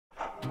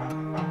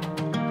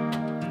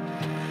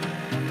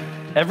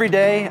Every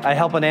day, I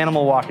help an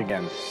animal walk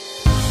again.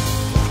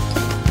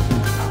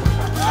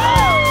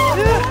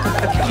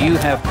 You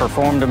have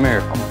performed a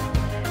miracle.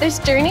 This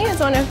journey is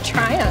one of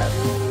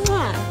triumph.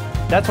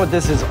 That's what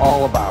this is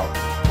all about.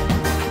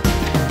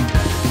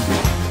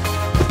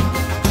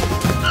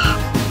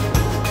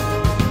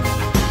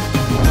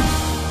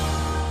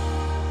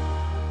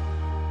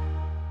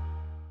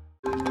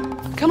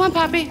 Come on,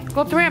 Poppy,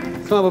 go up the ramp.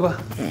 Come on,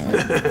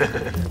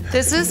 Bubba.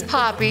 This is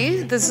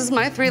Poppy. This is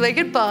my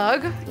three-legged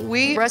bug.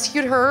 We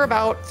rescued her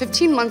about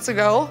 15 months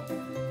ago.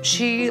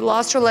 She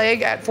lost her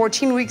leg at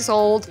 14 weeks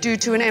old due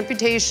to an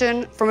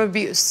amputation from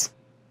abuse.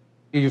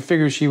 You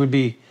figure she would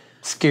be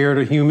scared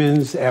of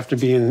humans after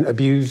being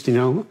abused, you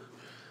know?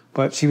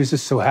 But she was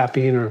just so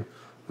happy and her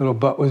little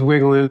butt was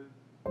wiggling.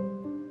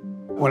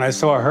 When I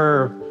saw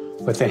her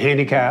with the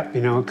handicap,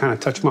 you know, it kind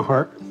of touched my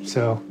heart.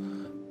 So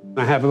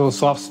I have a little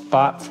soft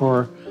spot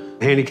for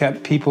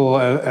handicapped people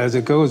as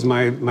it goes.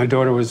 My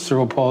daughter was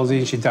cerebral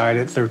palsy. She died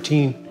at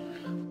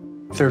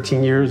 13.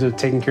 13 years of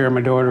taking care of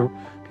my daughter.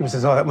 People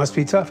says, oh, that must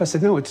be tough. I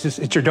said, no, it's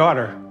your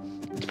daughter.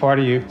 It's part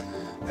of you.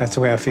 That's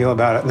the way I feel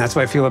about it. And that's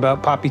what I feel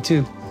about Poppy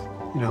too,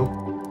 you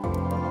know?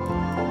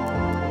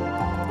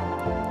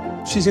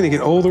 She's gonna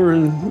get older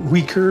and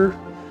weaker,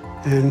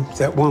 and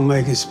that one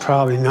leg is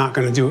probably not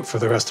gonna do it for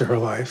the rest of her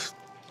life.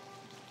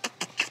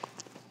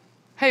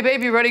 Hey,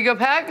 baby, ready to go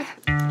pack?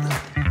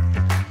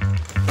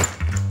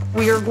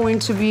 We are going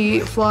to be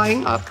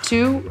flying up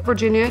to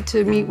Virginia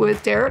to meet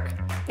with Derek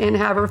and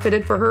have her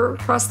fitted for her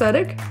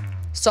prosthetic.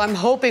 So I'm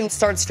hoping it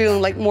starts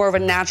feeling like more of a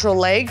natural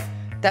leg,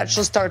 that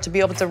she'll start to be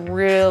able to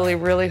really,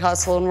 really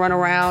hustle and run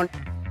around.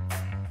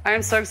 I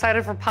am so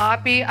excited for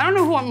Poppy. I don't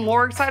know who I'm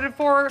more excited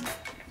for.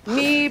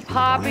 Me,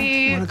 Poppy.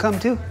 You wanna come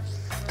too?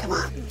 Come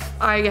on.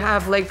 I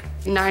have like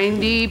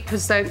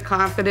 90%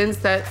 confidence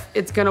that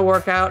it's gonna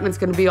work out and it's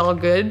gonna be all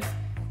good.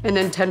 And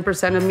then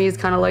 10% of me is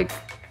kind of like,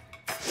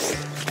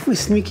 We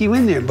sneak you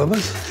in there,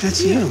 Bubba.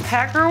 That's you.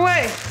 Pack her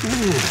away.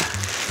 Yeah.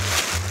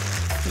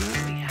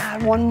 We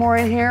add one more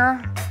in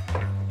here.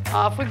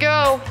 Off we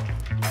go.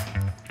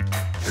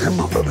 Come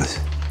on, Bubba.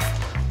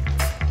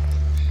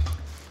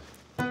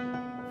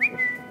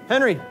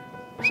 Henry.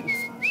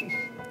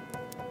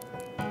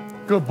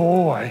 Good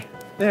boy.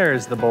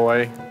 There's the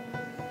boy.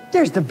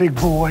 There's the big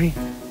boy.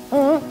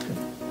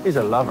 He's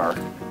a lover.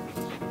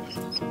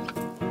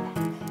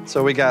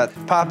 So we got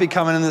Poppy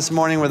coming in this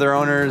morning with her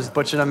owners,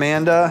 Butch and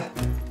Amanda.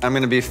 I'm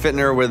gonna be fitting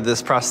her with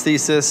this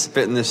prosthesis,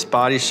 fitting this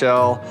body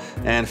shell,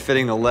 and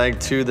fitting the leg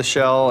to the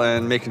shell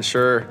and making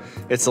sure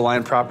it's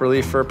aligned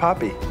properly for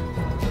Poppy.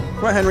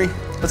 Come on, Henry,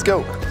 let's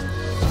go.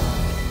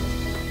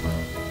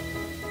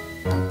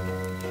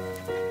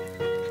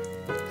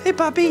 Hey,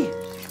 Poppy.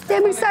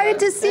 I'm excited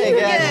to see you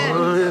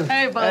again.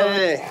 Hey, Bo.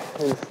 Hey,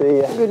 good to see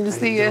you. Good to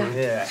see you.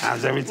 Yeah.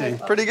 How's everything?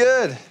 Pretty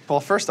good. Well,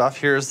 first off,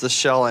 here's the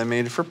shell I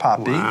made for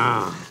Poppy.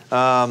 Wow.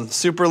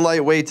 Super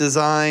lightweight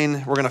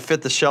design. We're gonna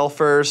fit the shell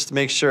first,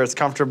 make sure it's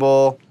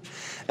comfortable,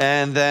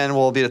 and then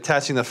we'll be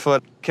attaching the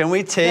foot. Can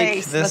we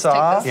take this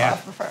off? Yeah.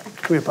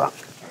 Come here, Pop.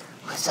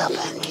 What's up,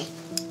 Henry?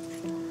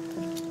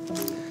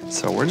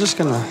 So we're just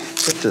gonna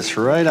put this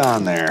right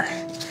on there.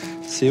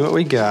 See what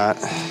we got.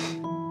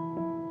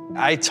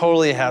 I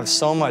totally have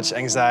so much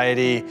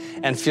anxiety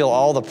and feel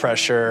all the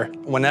pressure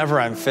whenever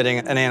I'm fitting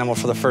an animal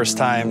for the first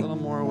time. A little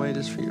more away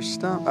just for your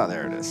stump. Oh,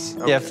 there it is.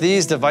 Okay. Yeah, if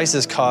these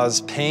devices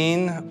cause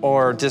pain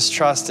or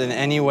distrust in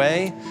any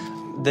way,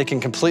 they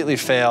can completely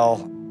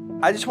fail.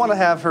 I just want to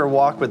have her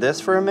walk with this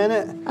for a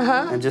minute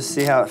and just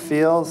see how it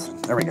feels.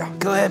 There we go.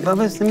 Go ahead,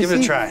 Bubba. Let me Give it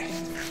see. a try.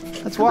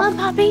 Let's walk. Come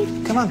on, Poppy.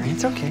 Come on,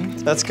 it's okay.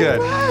 That's good.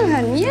 Come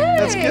on, yay.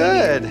 That's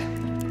good.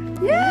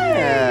 Yay,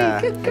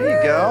 Yeah, good there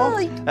you girl.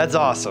 go. That's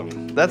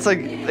awesome. That's like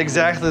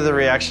exactly the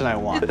reaction I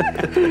want.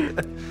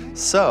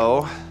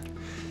 So,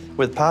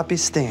 with Poppy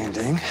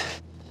standing, I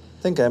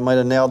think I might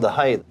have nailed the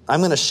height.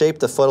 I'm gonna shape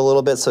the foot a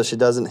little bit so she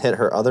doesn't hit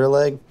her other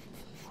leg.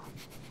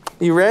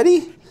 You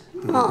ready?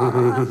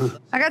 I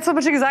got so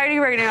much anxiety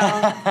right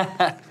now.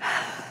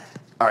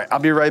 All right, I'll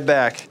be right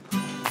back.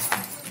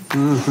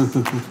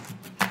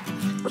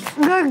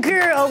 Good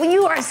girl.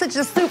 You are such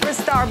a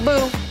superstar,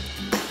 boo.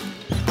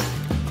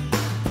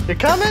 You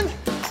coming?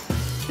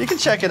 You can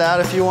check it out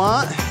if you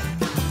want.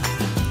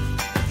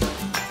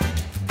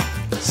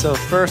 So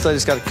first, I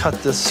just gotta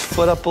cut this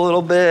foot up a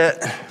little bit.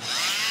 It's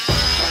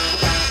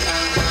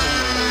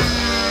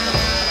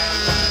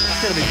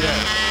gonna be good.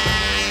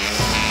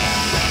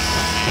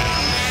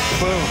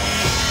 Boom.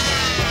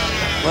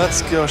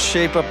 Let's go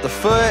shape up the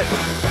foot.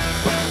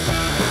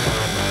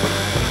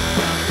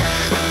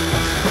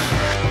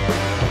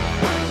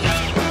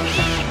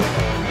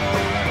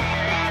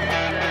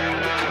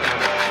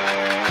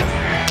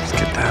 Let's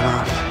get that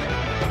off.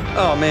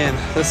 Oh man,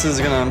 this is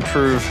gonna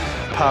improve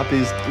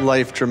Poppy's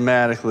life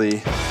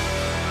dramatically.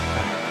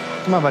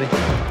 Come on, buddy.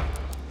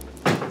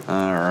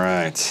 All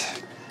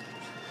right.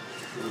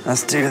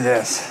 Let's do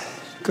this.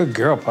 Good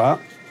girl, Pop.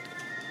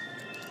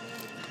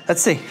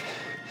 Let's see.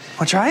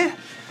 Wanna try it?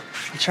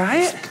 Wanna try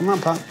it? Come on,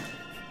 Pop.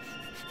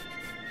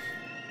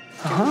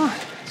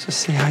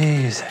 Just see how you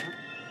use it.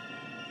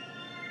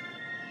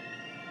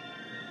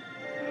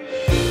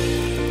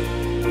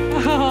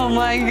 Oh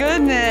my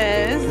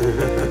goodness.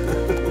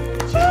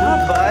 Good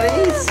job,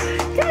 buddies.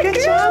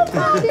 Good job,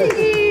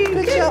 buddy.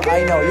 Good job.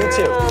 I know, you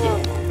too.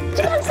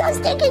 I'm so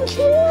stinking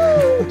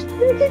cute.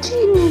 Look at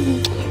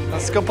you.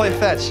 Let's go play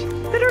fetch.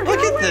 Look at Look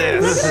at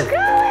this. Look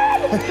at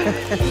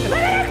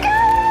her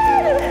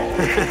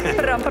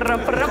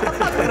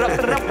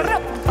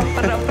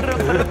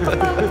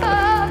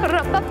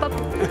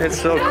It's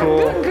so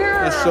cool. Good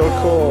girl. It's so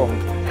cool.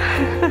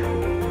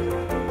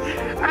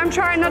 I'm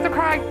trying not to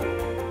cry.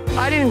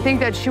 I didn't think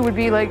that she would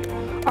be like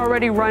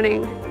already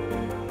running.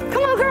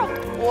 Come on, girl.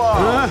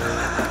 Whoa.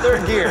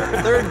 Third gear.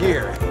 Third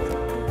gear.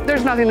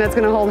 There's nothing that's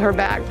gonna hold her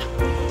back.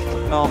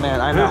 Oh man,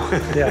 I know.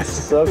 Yes,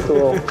 so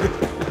cool.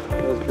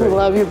 I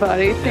love you,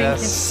 buddy. Thank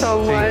Yes, you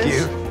so much. Thank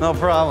you. No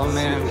problem,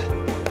 man.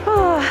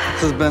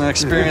 This has been an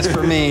experience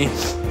for me.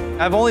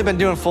 I've only been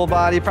doing full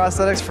body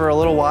prosthetics for a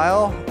little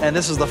while, and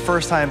this is the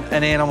first time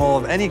an animal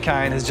of any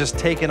kind has just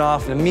taken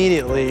off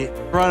immediately,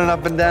 running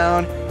up and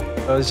down.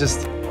 It was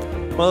just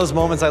one of those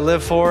moments I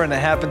live for, and it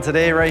happened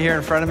today right here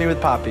in front of me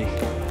with Poppy.